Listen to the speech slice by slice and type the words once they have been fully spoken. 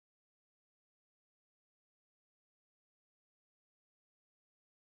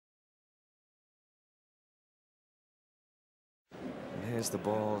Here's the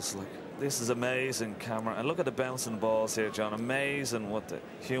balls. Like, this is amazing camera. And look at the bouncing balls here, John. Amazing what the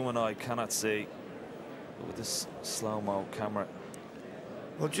human eye cannot see with this slow-mo camera.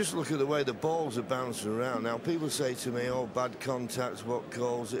 Well, just look at the way the balls are bouncing around. Now, people say to me, oh, bad contacts, what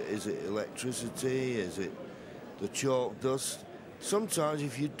causes it? Is it electricity? Is it the chalk dust? Sometimes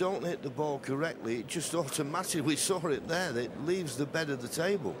if you don't hit the ball correctly, it just automatically, we saw it there, it leaves the bed of the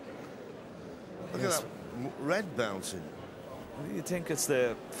table. Look at that red bouncing. Do you think it's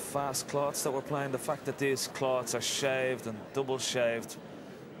the fast cloths that we're playing? The fact that these cloths are shaved and double shaved,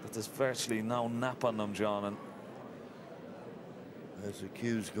 that there's virtually no nap on them, John. And there's the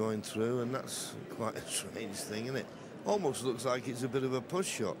cues going through, and that's quite a strange thing, isn't it? Almost looks like it's a bit of a push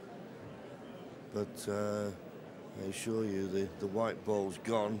shot. But I assure you the white ball's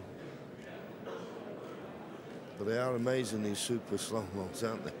gone. But they are amazing, these super slow-mos,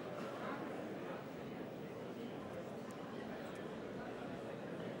 aren't they?